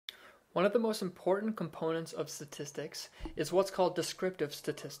One of the most important components of statistics is what's called descriptive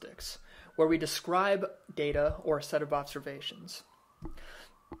statistics, where we describe data or a set of observations.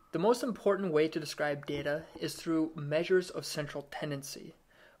 The most important way to describe data is through measures of central tendency,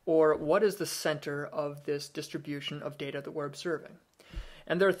 or what is the center of this distribution of data that we're observing.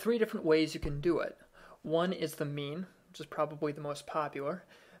 And there are three different ways you can do it. One is the mean, which is probably the most popular,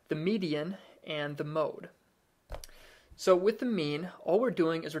 the median, and the mode. So with the mean, all we're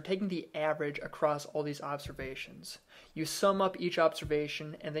doing is we're taking the average across all these observations. You sum up each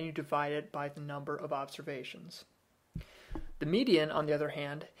observation and then you divide it by the number of observations. The median, on the other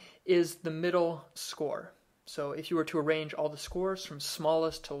hand, is the middle score. So if you were to arrange all the scores from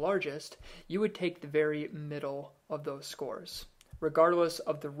smallest to largest, you would take the very middle of those scores, regardless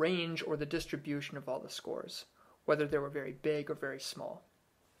of the range or the distribution of all the scores, whether they were very big or very small.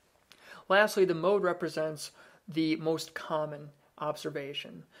 Lastly, the mode represents the most common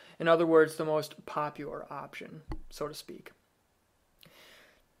observation. In other words, the most popular option, so to speak.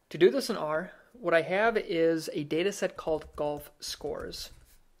 To do this in R, what I have is a data set called golf scores.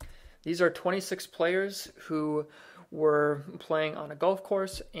 These are 26 players who were playing on a golf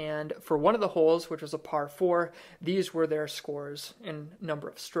course, and for one of the holes, which was a par 4, these were their scores in number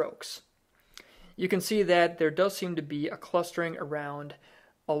of strokes. You can see that there does seem to be a clustering around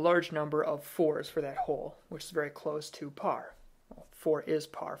a large number of 4s for that hole, which is very close to par. Well, 4 is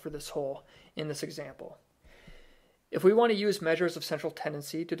par for this hole in this example. If we want to use measures of central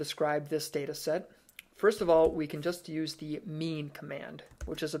tendency to describe this data set, first of all, we can just use the mean command,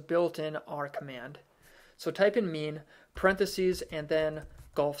 which is a built-in R command. So type in mean, parentheses, and then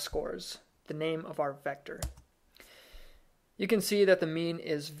golf scores, the name of our vector. You can see that the mean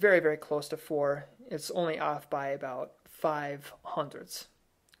is very, very close to 4. It's only off by about 0.05.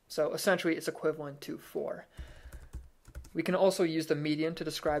 So essentially it's equivalent to 4. We can also use the median to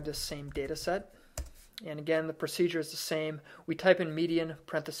describe this same data set. And again, the procedure is the same. We type in median,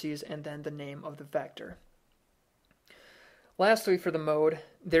 parentheses, and then the name of the vector. Lastly, for the mode,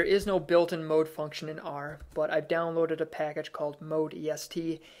 there is no built-in mode function in R, but I've downloaded a package called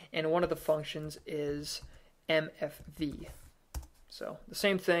mode.est, and one of the functions is MFV. So the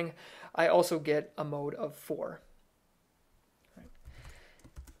same thing, I also get a mode of 4.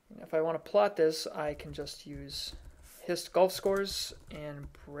 If I want to plot this, I can just use hist golf scores and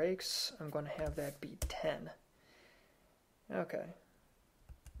breaks. I'm going to have that be 10. Okay.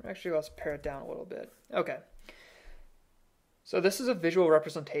 Actually, let's pare it down a little bit. Okay. So this is a visual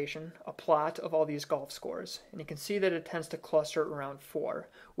representation, a plot of all these golf scores. And you can see that it tends to cluster around 4,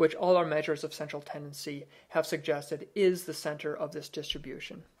 which all our measures of central tendency have suggested is the center of this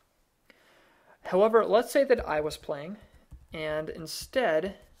distribution. However, let's say that I was playing, and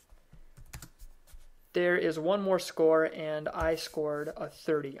instead there is one more score, and I scored a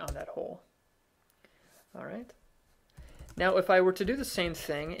 30 on that hole. All right. Now, if I were to do the same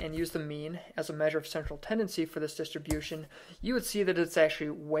thing and use the mean as a measure of central tendency for this distribution, you would see that it's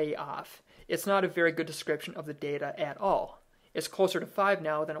actually way off. It's not a very good description of the data at all. It's closer to 5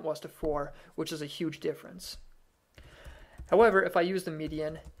 now than it was to 4, which is a huge difference. However, if I use the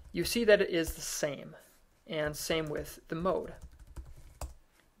median, you see that it is the same, and same with the mode.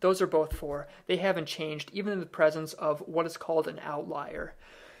 Those are both 4. They haven't changed, even in the presence of what is called an outlier,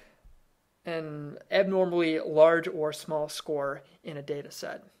 an abnormally large or small score in a data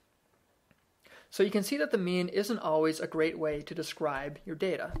set. So you can see that the mean isn't always a great way to describe your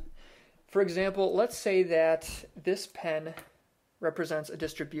data. For example, let's say that this pen represents a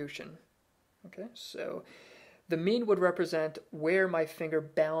distribution. Okay, so the mean would represent where my finger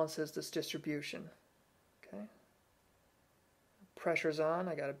balances this distribution. Okay. Pressure's on,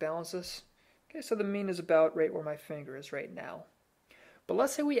 I gotta balance this. Okay, so the mean is about right where my finger is right now. But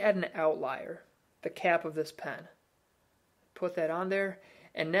let's say we add an outlier, the cap of this pen. Put that on there,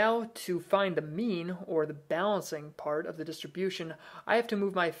 and now to find the mean, or the balancing part of the distribution, I have to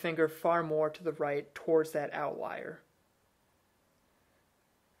move my finger far more to the right towards that outlier.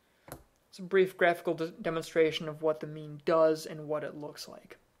 It's a brief graphical demonstration of what the mean does and what it looks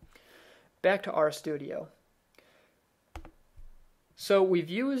like. Back to RStudio. So we've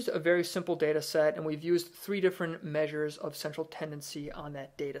used a very simple data set, and we've used 3 different measures of central tendency on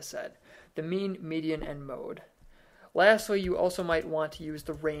that data set: the mean, median, and mode. Lastly, you also might want to use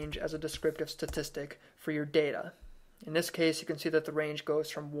the range as a descriptive statistic for your data. In this case, you can see that the range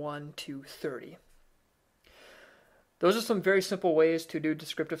goes from 1 to 30. Those are some very simple ways to do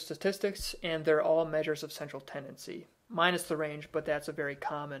descriptive statistics, and they're all measures of central tendency, minus the range, but that's a very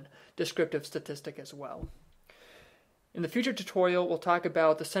common descriptive statistic as well. In the future tutorial, we'll talk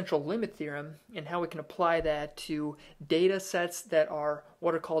about the central limit theorem and how we can apply that to data sets that are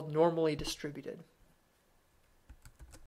what are called normally distributed.